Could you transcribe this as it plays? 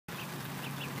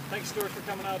Thanks, Stuart, for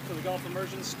coming out to the Golf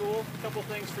Immersion School. A couple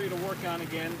things for you to work on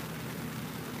again.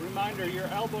 Reminder, your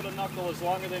elbow to knuckle is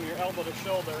longer than your elbow to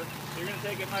shoulder. So you're going to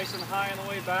take it nice and high on the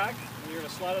way back, and you're going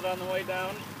to slide it on the way down.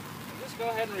 And just go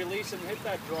ahead and release it and hit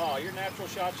that draw. Your natural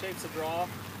shot shape's a draw.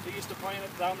 So you're used to playing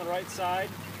it down the right side,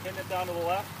 hitting it down to the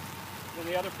left. And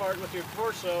then the other part with your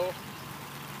torso,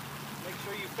 make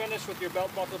sure you finish with your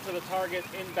belt buckle to the target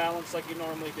in balance like you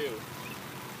normally do.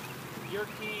 Your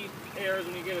key air is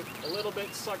when you get it a little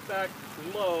bit sucked back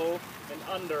low and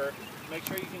under. Make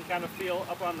sure you can kind of feel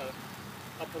up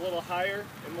a little higher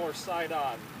and more side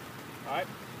on. Alright?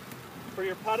 For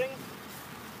your putting,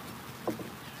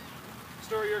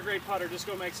 Stuart, you're a great putter. Just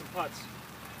go make some putts.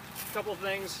 A couple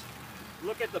things.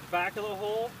 Look at the back of the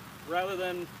hole rather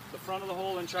than the front of the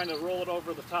hole and trying to roll it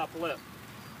over the top lip.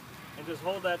 And just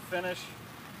hold that finish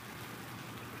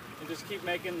and just keep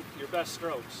making your best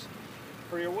strokes.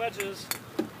 For your wedges,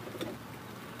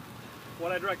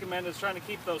 what I'd recommend is trying to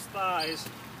keep those thighs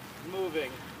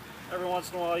moving. Every once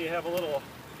in a while you have a little,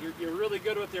 you're really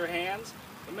good with your hands,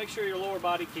 but make sure your lower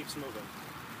body keeps moving.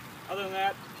 Other than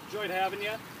that, enjoyed having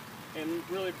you and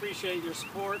really appreciate your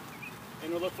support,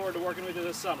 and we look forward to working with you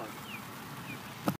this summer.